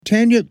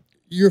Tanya,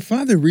 your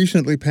father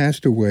recently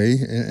passed away,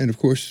 and of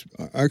course,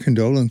 our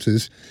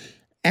condolences.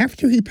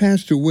 After he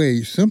passed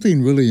away,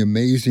 something really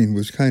amazing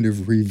was kind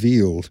of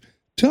revealed.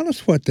 Tell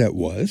us what that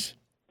was.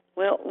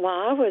 Well,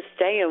 while I was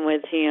staying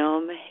with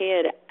him, he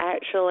had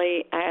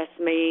actually asked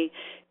me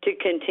to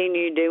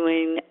continue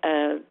doing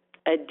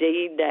a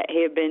deed that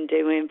he had been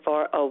doing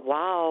for a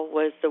while,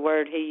 was the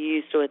word he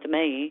used with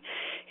me.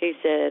 He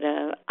said,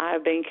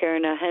 I've been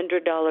carrying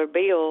 $100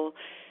 bill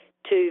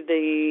to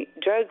the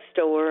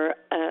drugstore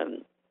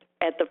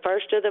at the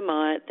first of the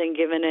month and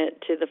giving it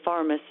to the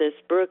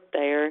pharmacist, Brooke,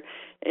 there,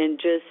 and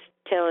just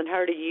telling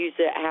her to use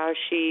it how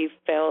she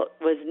felt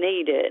was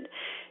needed.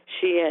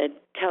 She had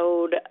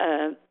told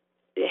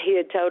he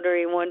had told her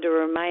he wanted to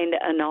remain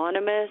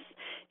anonymous,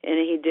 and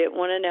he didn't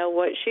want to know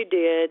what she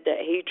did, that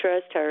he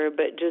trust her,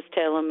 but just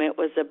tell him it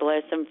was a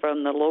blessing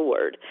from the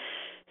Lord.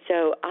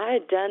 So I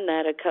had done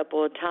that a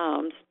couple of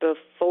times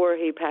before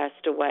he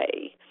passed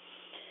away.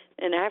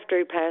 And after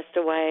he passed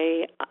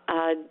away,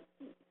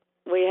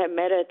 we had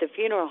met at the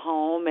funeral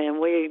home, and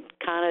we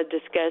kind of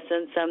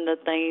discussing some of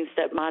the things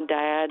that my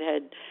dad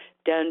had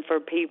done for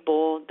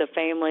people the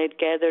family had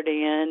gathered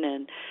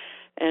in,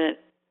 and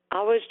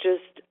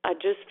I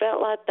just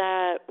felt like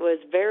that was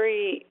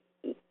very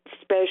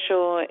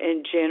special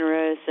and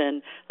generous,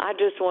 and I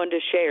just wanted to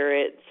share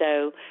it.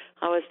 So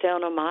I was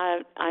telling him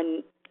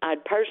I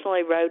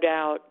personally wrote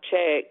out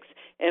checks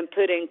and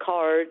put in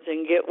cards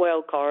and get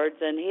well cards,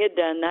 and he had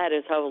done that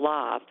his whole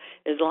life,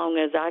 as long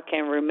as I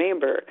can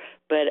remember.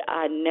 But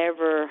I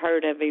never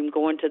heard of him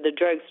going to the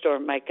drugstore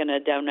making a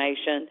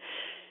donation.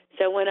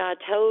 So when I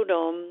told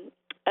him,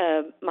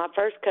 my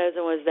first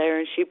cousin was there,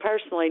 and she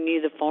personally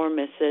knew the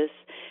pharmacist,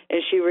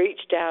 and she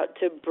reached out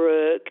to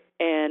Brooke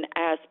and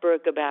asked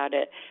Brooke about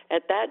it.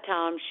 At that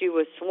time, she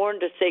was sworn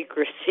to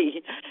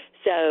secrecy,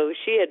 so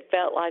she had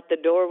felt like the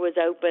door was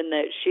open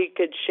that she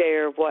could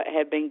share what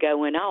had been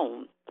going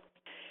on.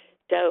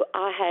 So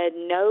I had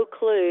no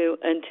clue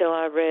until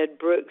I read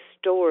Brooke's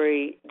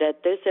story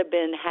that this had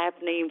been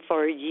happening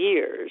for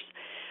years.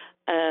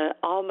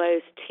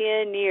 Almost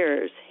 10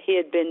 years, he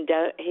had been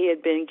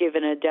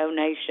given a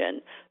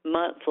donation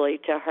monthly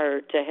to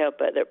her to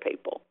help other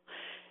people.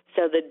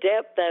 So the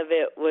depth of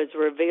it was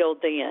revealed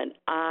then.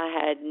 I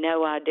had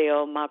no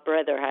idea. My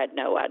brother had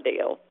no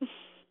idea.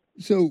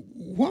 So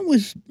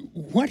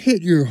what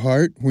hit your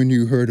heart when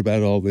you heard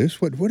about all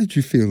this? What did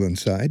you feel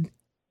inside?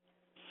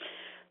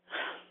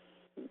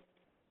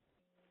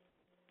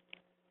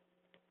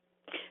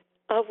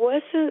 I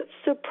wasn't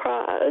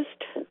surprised.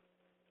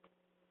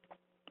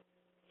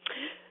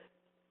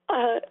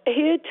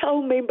 He had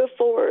told me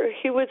before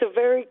he was a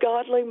very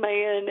godly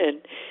man,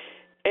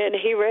 and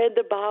he read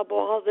the Bible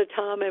all the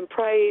time and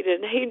prayed,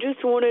 and he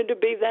just wanted to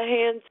be the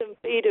hands and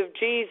feet of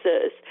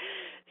Jesus.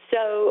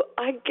 So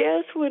I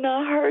guess when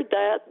I heard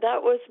that,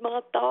 that was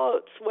my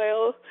thoughts.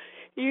 Well,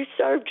 you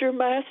served your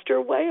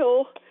master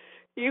well.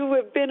 You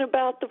have been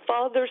about the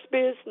Father's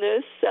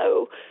business,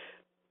 so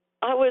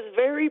I was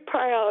very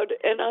proud,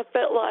 and I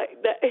felt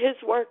like that his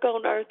work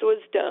on earth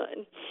was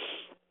done.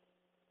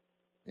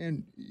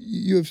 And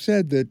you have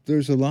said that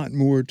there's a lot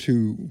more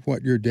to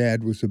what your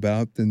dad was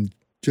about than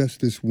just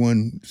this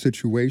one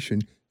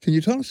situation. Can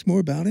you tell us more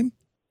about him?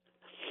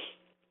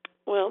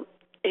 Well,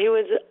 he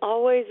was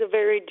always a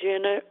very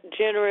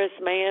generous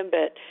man,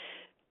 but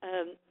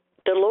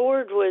the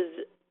Lord was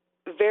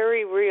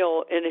very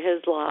real in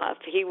his life.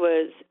 He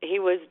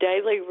was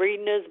daily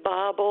reading his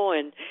Bible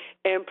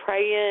and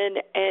praying,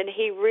 and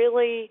he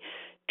really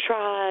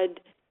tried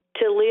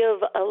to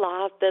live a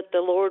life that the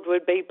Lord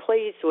would be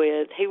pleased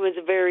with. He was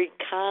a very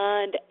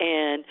kind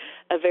and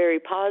a very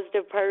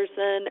positive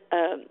person.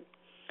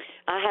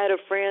 I had a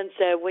friend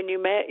say when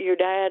you met your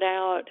dad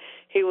out,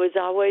 he was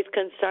always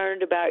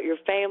concerned about your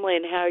family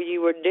and how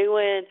you were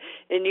doing,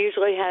 and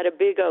usually had a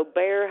big old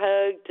bear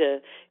hug to,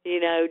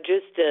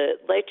 just to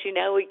let you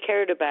know he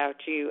cared about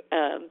you.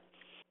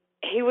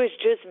 He was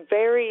just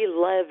very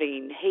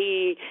loving.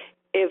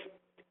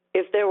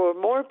 If there were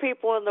more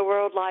people in the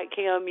world like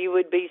him, you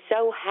would be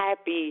so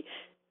happy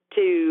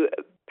to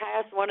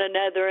pass one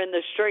another in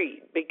the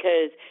street,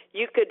 because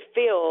you could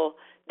feel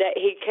that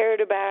he cared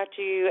about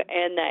you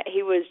and that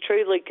he was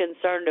truly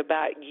concerned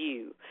about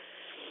you.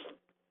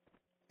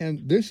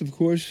 And this, of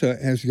course,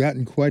 has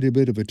gotten quite a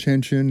bit of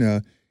attention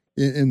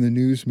in the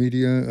news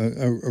media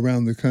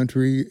around the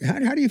country.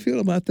 How do you feel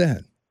about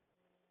that?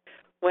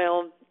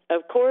 Well,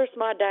 of course,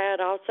 my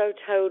dad also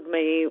told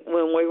me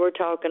when we were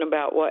talking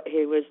about what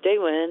he was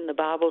doing, the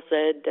Bible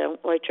said, don't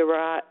let your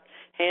right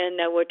hand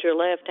know what your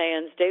left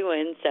hand's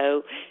doing.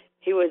 So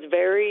he was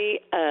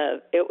very,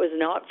 it was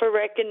not for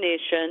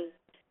recognition.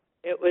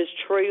 It was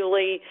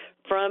truly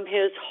from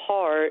his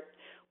heart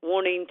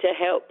wanting to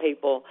help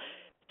people.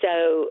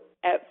 So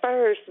at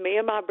first, me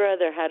and my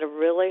brother had a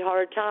really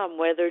hard time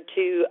whether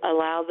to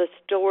allow the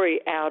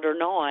story out or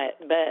not.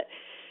 But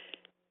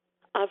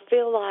I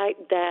feel like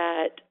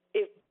that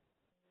if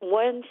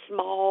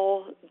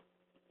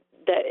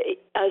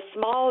a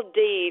small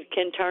deed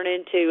can turn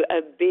into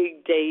a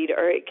big deed,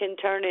 or it can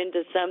turn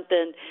into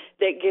something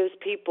that gives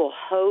people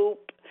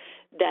hope,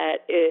 that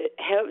it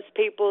helps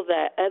people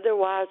that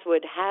otherwise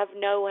would have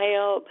no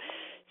help.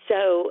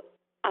 So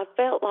I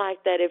felt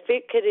like that if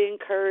it could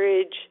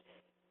encourage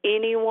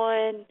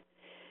anyone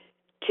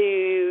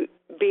to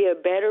be a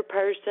better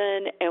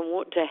person and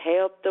want to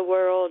help the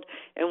world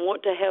and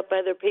want to help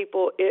other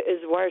people, it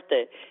is worth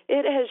it.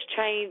 It has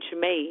changed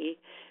me.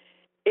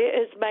 It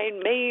has made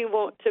me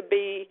want to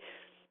be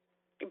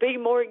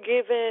more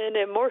giving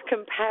and more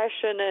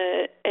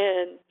compassionate,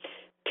 and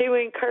to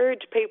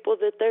encourage people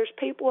that there's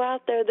people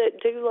out there that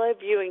do love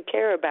you and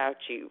care about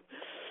you.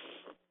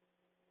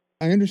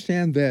 I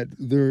understand that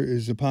there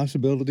is a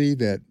possibility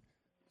that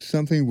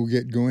something will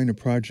get going, a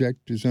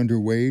project is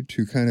underway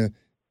to kind of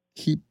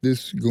keep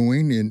this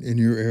going in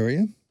your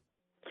area?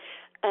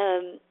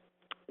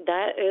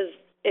 That is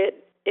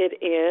it.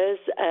 It is.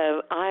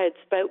 I had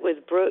spoke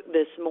with Brooke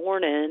this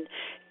morning,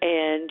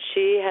 and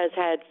she has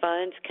had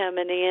funds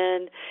coming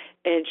in,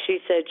 and she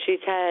said she's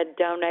had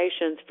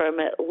donations from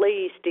at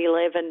least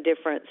 11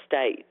 different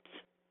states.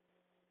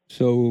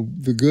 So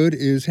the good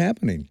is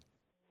happening.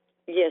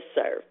 Yes,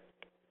 sir.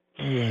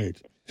 All right.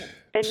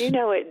 And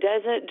it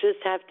doesn't just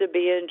have to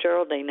be in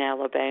Geraldine,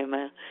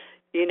 Alabama.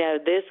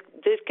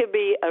 This could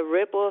be a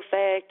ripple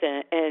effect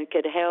and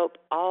could help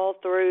all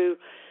through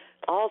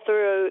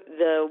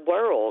the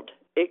world.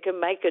 It can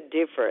make a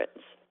difference.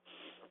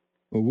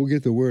 Well, we'll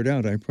get the word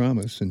out, I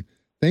promise. And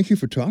thank you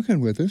for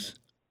talking with us.